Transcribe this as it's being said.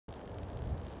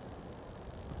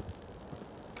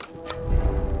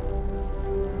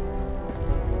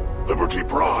Liberty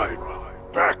Prime,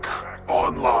 back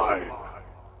online.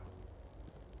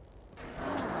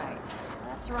 Alright,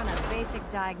 let's run a basic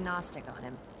diagnostic on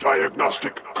him.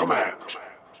 Diagnostic command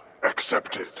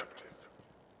accepted.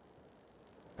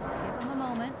 Give him a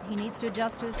moment. He needs to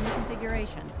adjust to his new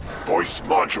configuration. Voice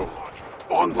module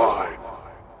online.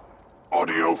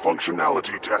 Audio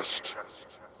functionality test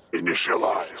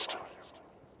initialized.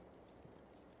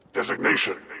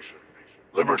 Designation: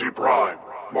 Liberty Prime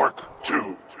Mark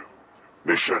II.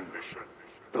 Mission: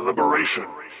 the liberation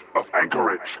of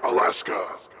Anchorage, Alaska.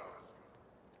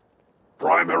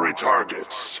 Primary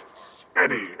targets: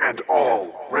 any and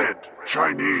all red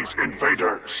Chinese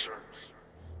invaders.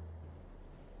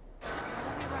 Let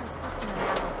me run a system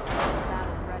analysis and a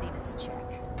battle readiness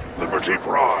check. Liberty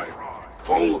Prime,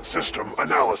 full system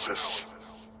analysis.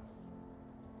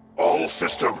 All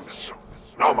systems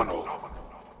nominal.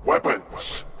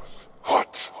 Weapons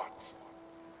hot.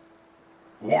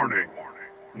 Warning: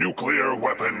 nuclear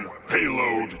weapon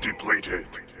payload depleted.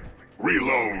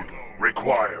 Reload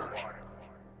required.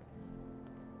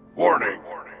 Warning: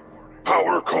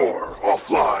 power core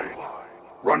offline.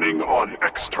 Running on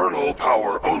external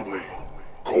power only.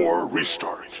 Core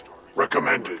restart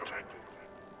recommended.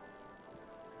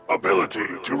 Ability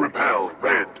to repel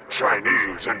red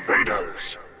Chinese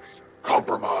invaders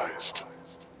compromised.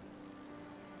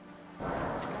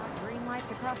 Green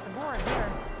lights across the board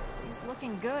here. He's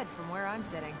looking good from where I'm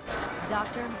sitting.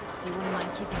 Doctor, you wouldn't mind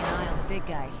keeping an eye on the big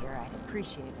guy here. I'd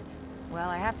appreciate it. Well,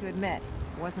 I have to admit,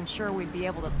 wasn't sure we'd be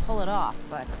able to pull it off,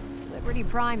 but Liberty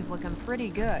Prime's looking pretty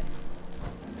good.